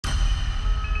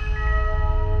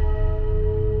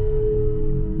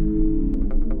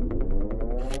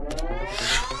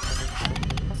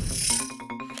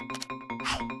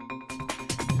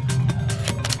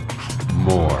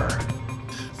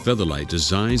Featherlite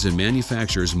designs and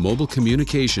manufactures mobile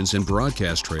communications and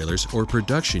broadcast trailers or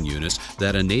production units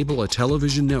that enable a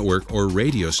television network or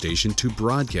radio station to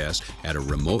broadcast at a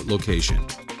remote location.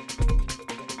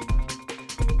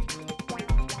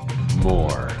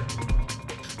 More.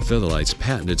 Featherlite's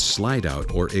patented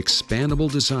slide-out or expandable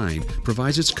design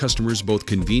provides its customers both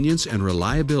convenience and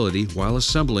reliability while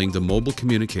assembling the mobile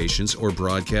communications or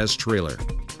broadcast trailer.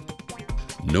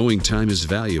 Knowing time is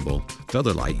valuable,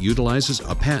 Featherlite utilizes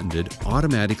a patented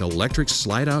automatic electric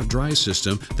slide-out dry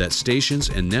system that stations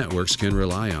and networks can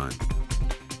rely on.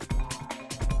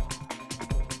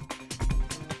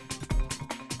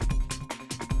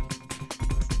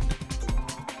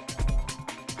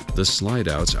 The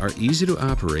slide-outs are easy to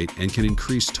operate and can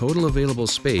increase total available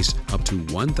space up to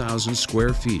 1,000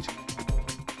 square feet.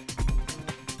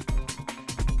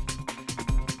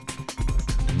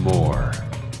 More.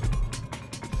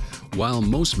 While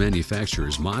most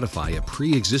manufacturers modify a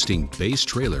pre-existing base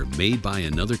trailer made by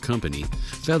another company,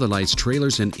 Featherlite's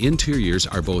trailers and interiors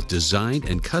are both designed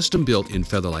and custom-built in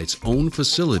Featherlite's own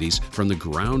facilities from the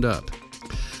ground up.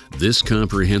 This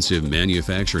comprehensive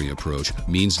manufacturing approach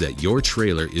means that your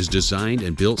trailer is designed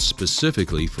and built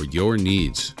specifically for your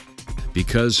needs.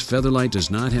 Because Featherlite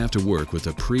does not have to work with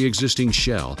a pre-existing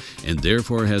shell and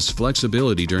therefore has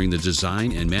flexibility during the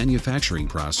design and manufacturing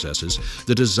processes,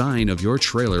 the design of your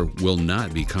trailer will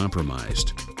not be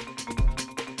compromised.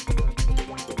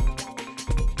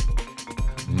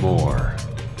 More.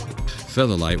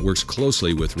 Featherlite works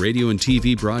closely with radio and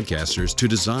TV broadcasters to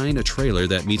design a trailer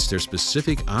that meets their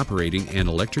specific operating and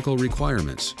electrical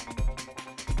requirements.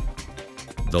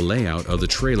 The layout of the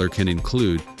trailer can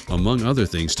include, among other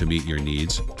things to meet your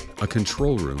needs, a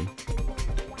control room,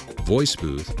 voice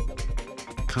booth,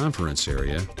 conference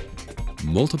area,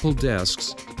 multiple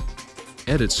desks,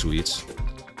 edit suites,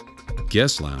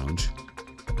 guest lounge,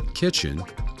 kitchen,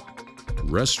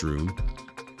 restroom,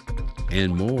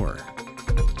 and more.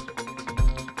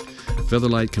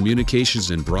 Featherlite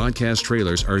communications and broadcast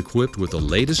trailers are equipped with the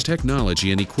latest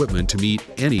technology and equipment to meet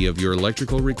any of your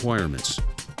electrical requirements.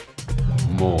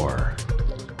 More.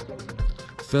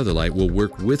 Featherlite will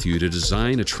work with you to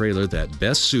design a trailer that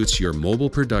best suits your mobile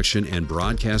production and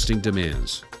broadcasting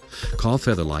demands. Call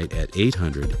Featherlite at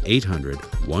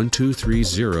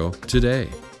 800-800-1230 today.